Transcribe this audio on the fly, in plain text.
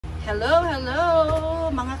Hello,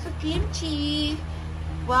 hello mga ka-kimchi!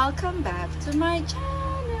 Welcome back to my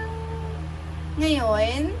channel!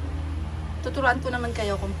 Ngayon, tuturuan ko naman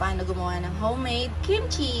kayo kung paano gumawa ng homemade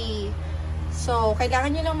kimchi. So,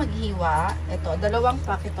 kailangan nyo lang maghiwa. Ito, 2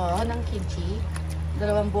 pack ito ng kimchi. 2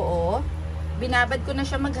 buo. Binabad ko na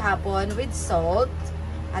siya maghapon with salt.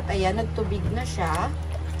 At ayan, nagtubig na siya.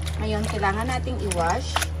 Ngayon, kailangan nating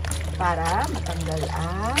i-wash para matanggal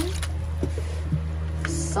ang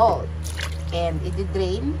salt and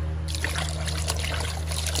i-drain.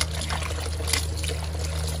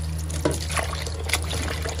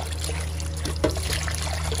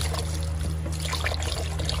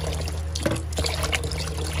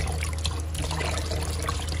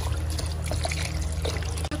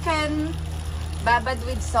 You can babad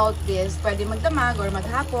with salt this. Pwede magdamag or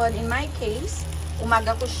maghapon. In my case,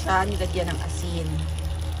 umaga ko siya nilagyan ng asin.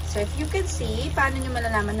 So, if you can see, paano nyo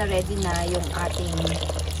malalaman na ready na yung ating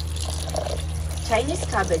Chinese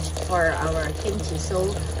cabbage for our kimchi.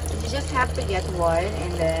 So, you just have to get one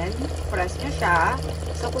and then press nyo siya.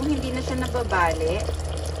 So, kung hindi na siya nababali,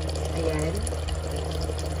 ayan.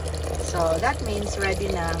 So, that means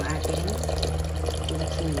ready na ang ating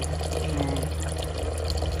kimchi. Ayan.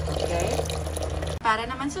 Okay? Para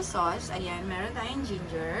naman sa sauce, ayan, meron tayong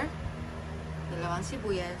ginger, 2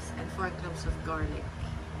 sibuyas, and 4 cloves of garlic.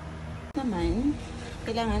 Naman,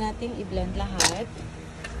 kailangan nating i-blend lahat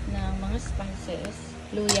ng mga spices,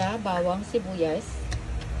 luya, bawang, sibuyas,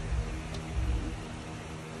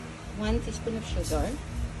 1 teaspoon of sugar,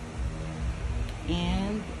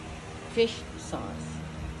 and fish sauce.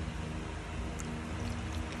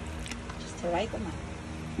 Just the right amount.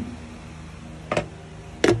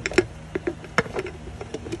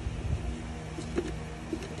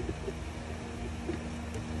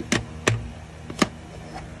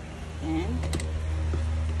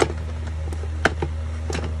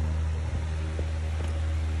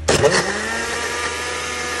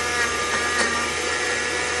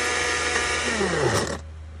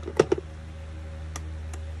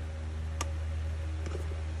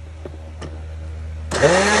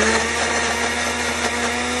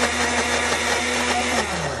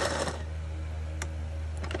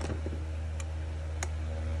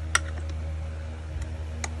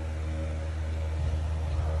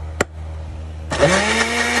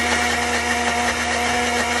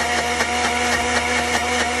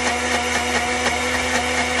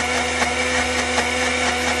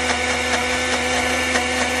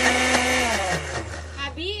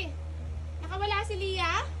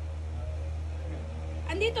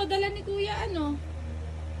 Andito, dala ni Kuya, ano?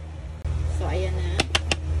 So, ayan na.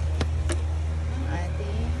 Ang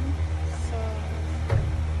ating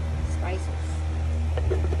spices.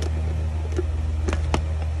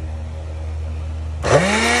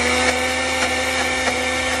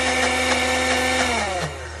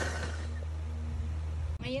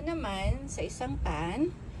 Ngayon naman, sa isang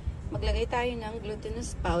pan, maglagay tayo ng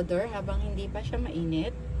glutinous powder habang hindi pa siya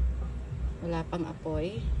mainit. Wala pang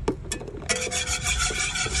apoy.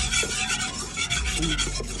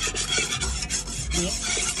 Mix.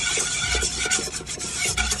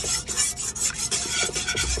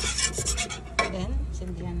 Then,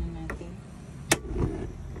 sindihan na natin.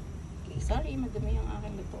 Okay, sorry, madumi yung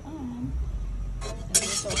aking lutuan.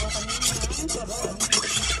 Nandito ako kanina. Turon.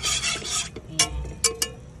 Ayan.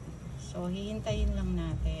 So, hihintayin lang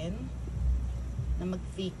natin na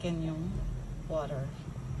mag-thicken yung water.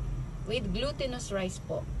 With glutinous rice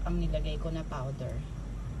po ang nilagay ko na powder.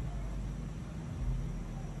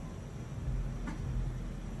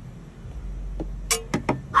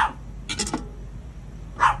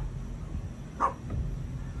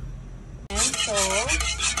 So,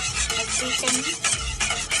 nag-thicken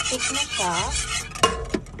na siya.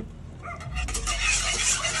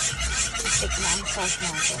 Thick na ang sauce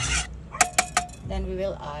natin. Then we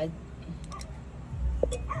will add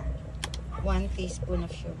 1 teaspoon of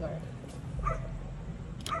sugar.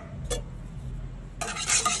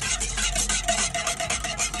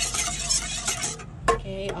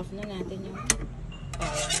 Okay, off na natin yung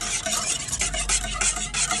fire.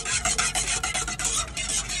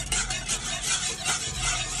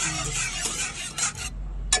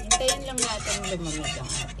 Hintayin lang natin lumamig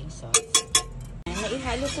ang ating sauce.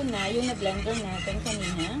 Naihalo ko na yung na-blender natin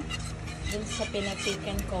kanina dun sa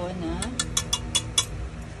pinatikan ko na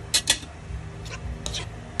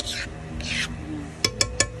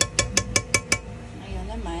ngayon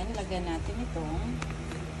naman, lagyan natin itong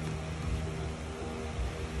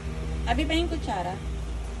abi pa yung kutsara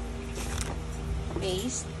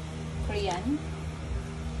paste Korean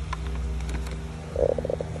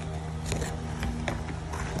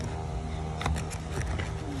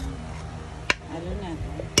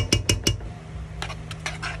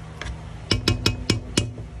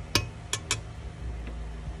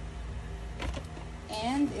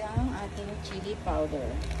And yung ating chili powder.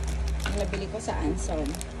 Yung nabili ko sa Anson.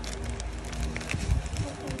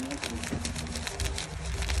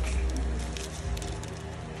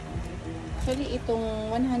 Actually, itong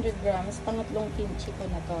 100 grams, pangatlong kimchi ko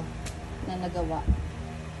na to na nagawa.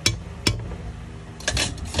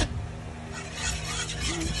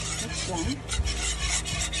 Mix lang.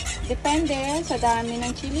 Depende sa dami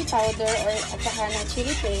ng chili powder or at saka ng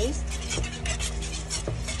chili paste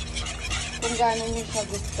kung gaano nyo siya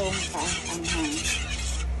gustong kaanghang.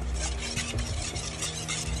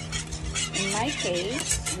 In my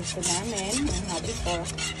case, gusto namin, yung hobby ko,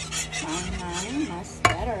 maanghang, mas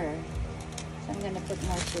better. So I'm gonna put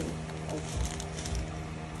more chili. Okay.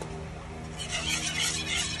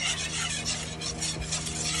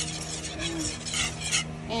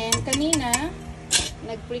 And kanina,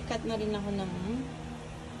 nag-pre-cut na rin ako ng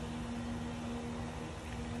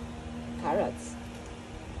carrots.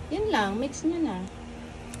 Yan lang, mix nyo na.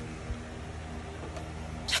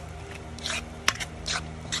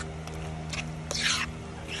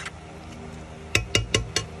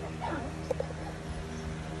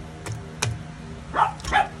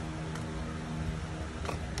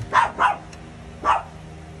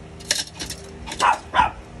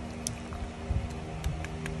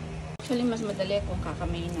 Actually, mas madali kung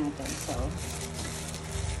kakamayin natin. So,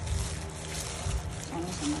 ano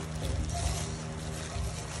sa natin?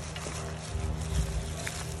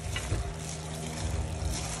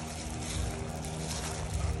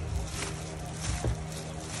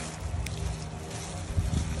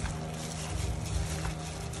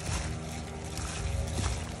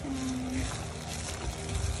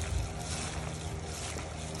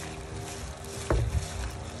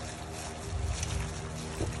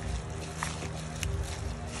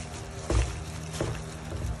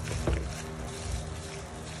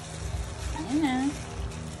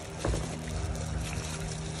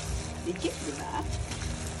 Legit, diba?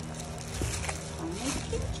 Oh, may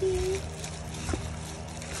kimchi.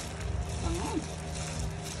 Bango.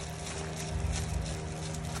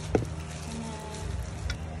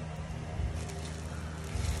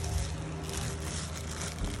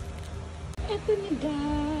 Ito na,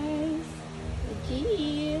 guys.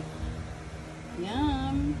 Legit.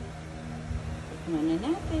 Yum. Tikman na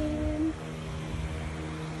natin.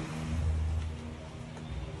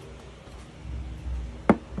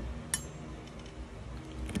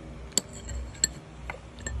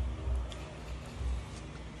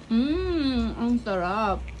 Ang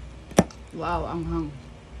sarap. Wow, anghang.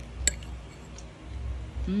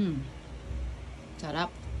 Sarap.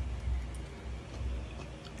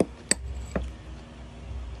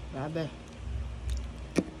 Grabe.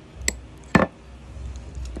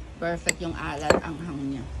 Perfect yung alat, anghang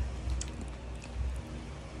niya.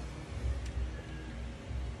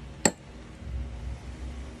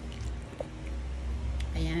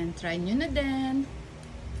 Ayan, try nyo na din.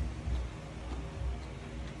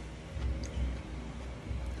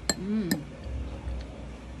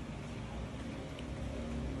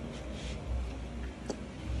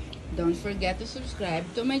 Don't forget to subscribe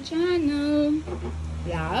to my channel.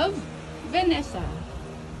 Love, Vanessa.